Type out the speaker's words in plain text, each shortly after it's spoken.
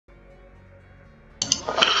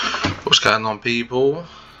Going on, people?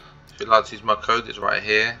 If you'd like to use my code, it's right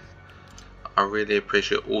here. I really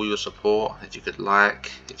appreciate all your support. If you could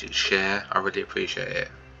like, if you could share, I really appreciate it.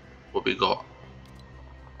 What we got?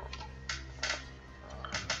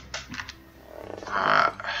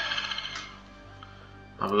 Alright.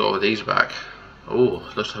 Now we got all these back. Oh,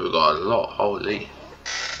 looks like we got a lot. Holy,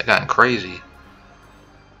 they're going crazy.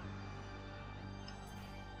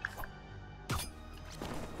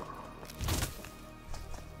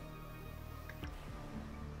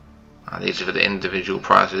 These are for the individual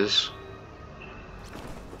prices.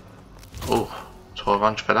 Oh,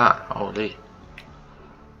 1200 for that. Holy.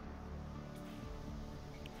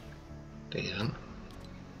 Decent.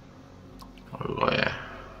 What have we got here?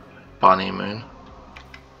 Bunny Moon.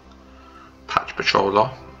 Patch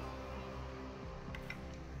Patroller.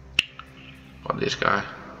 What this guy?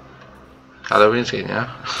 Halloween skin,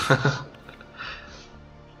 yeah?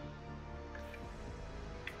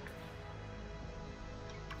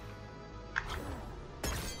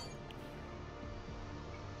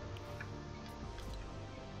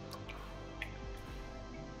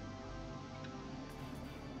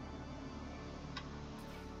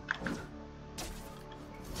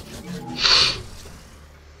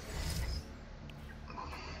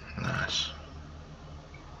 Nice.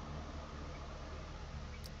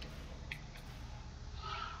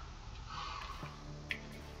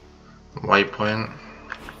 Waypoint.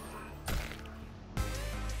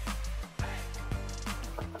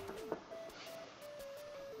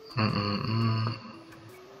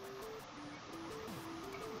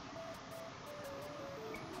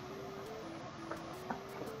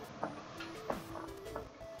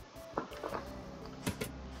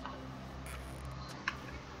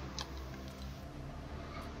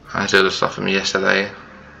 I did the stuff from yesterday.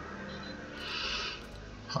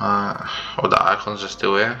 All the icons are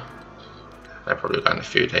still here. They're probably going in a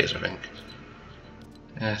few days, I think.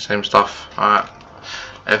 Yeah, same stuff. Alright,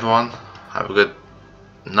 everyone, have a good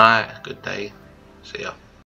night, good day. See ya.